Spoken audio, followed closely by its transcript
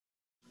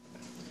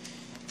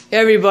Hey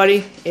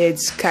everybody,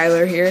 it's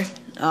Kyler here.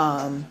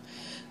 I'm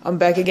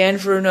back again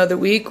for another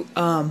week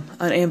on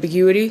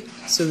Ambiguity.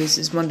 So this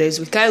is Mondays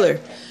with Kyler.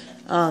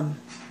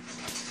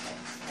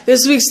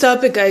 This week's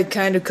topic I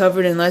kind of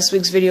covered in last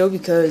week's video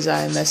because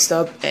I messed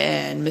up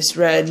and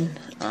misread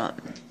our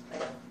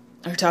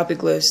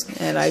topic list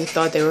and I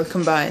thought they were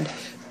combined.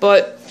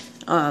 But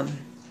I'm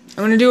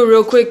going to do a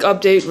real quick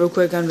update, real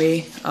quick on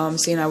me,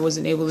 seeing I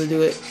wasn't able to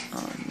do it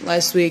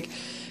last week.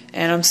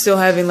 And I'm still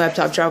having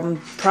laptop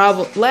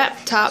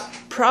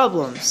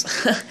problems.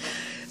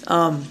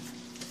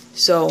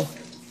 So,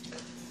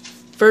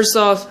 first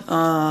off,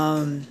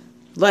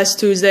 last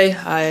Tuesday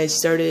I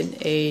started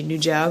a new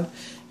job,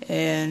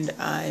 and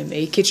I'm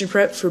a kitchen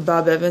prep for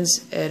Bob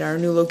Evans at our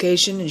new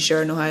location in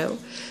Chardon, Ohio.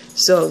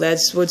 So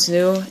that's what's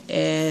new,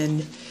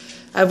 and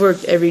I've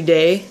worked every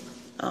day,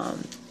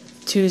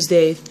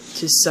 Tuesday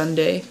to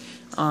Sunday,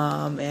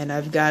 and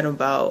I've got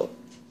about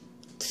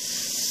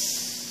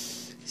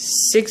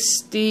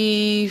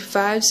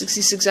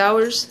 66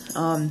 hours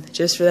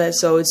just for that,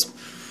 so it's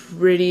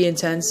pretty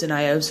intense and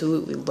I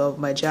absolutely love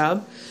my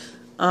job.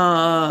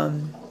 I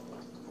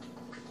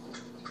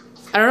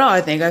don't know,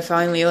 I think I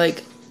finally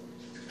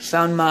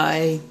found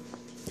my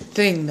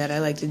thing that I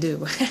like to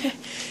do.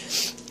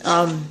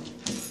 And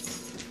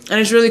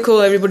it's really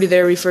cool. Everybody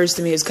there refers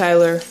to me as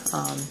Kyler,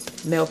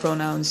 male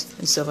pronouns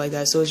and stuff like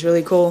that, so it's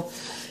really cool.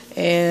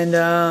 And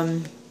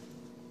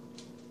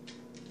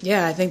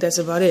yeah, I think that's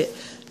about it.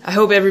 I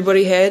hope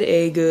everybody had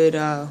a good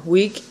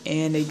week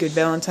and a good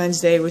Valentine's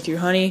Day with your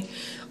honey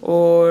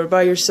or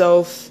by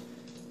yourself,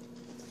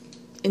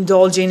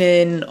 indulging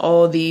in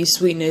all the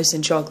sweetness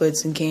and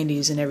chocolates and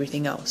candies and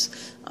everything else,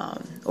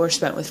 or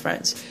spent with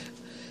friends.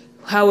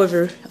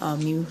 However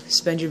you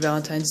spend your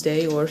Valentine's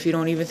Day, or if you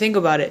don't even think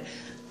about it.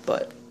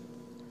 But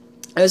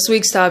this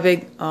week's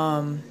topic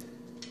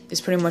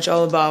is pretty much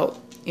all about,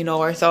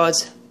 our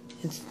thoughts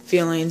and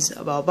feelings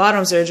about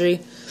bottom surgery.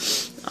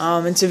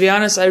 And to be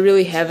honest, I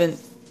really haven't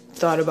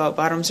thought about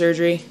bottom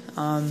surgery.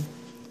 I'm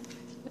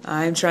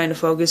trying to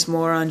focus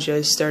more on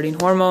just starting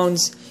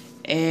hormones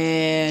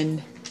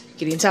and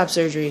getting top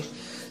surgery.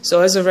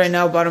 So as of right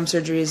now, bottom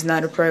surgery is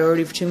not a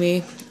priority to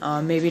me.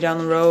 Maybe down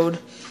the road,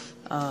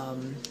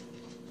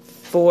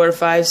 4,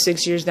 5,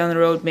 6 years down the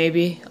road,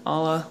 maybe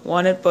I'll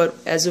want it. But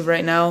as of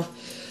right now,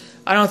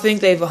 I don't think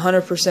they've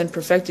 100%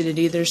 perfected it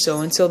either. So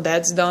until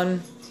that's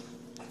done,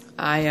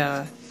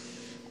 I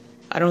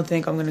don't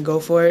think I'm gonna go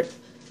for it.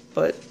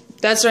 But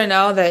that's right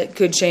now. That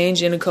could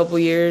change in a couple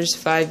years,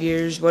 5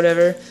 years,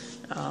 whatever.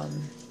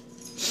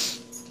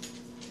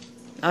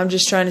 I'm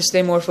just trying to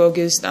stay more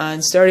focused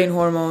on starting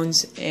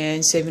hormones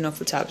and saving up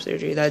for top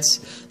surgery.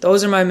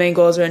 Those are my main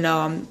goals right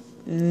now. I'm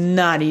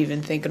not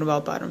even thinking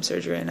about bottom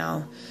surgery right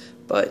now.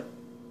 But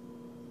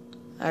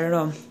I don't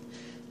know.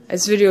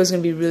 This video is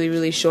going to be really,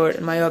 really short,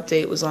 and my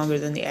update was longer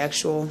than the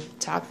actual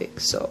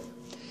topic. So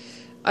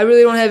I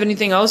really don't have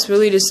anything else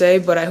really to say,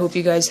 but I hope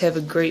you guys have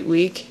a great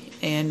week,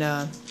 and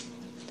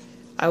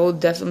I will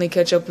definitely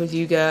catch up with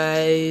you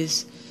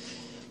guys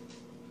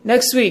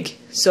next week.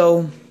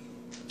 So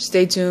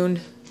stay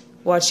tuned,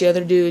 watch the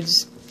other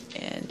dudes,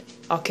 and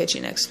I'll catch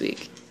you next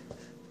week.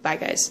 Bye,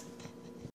 guys.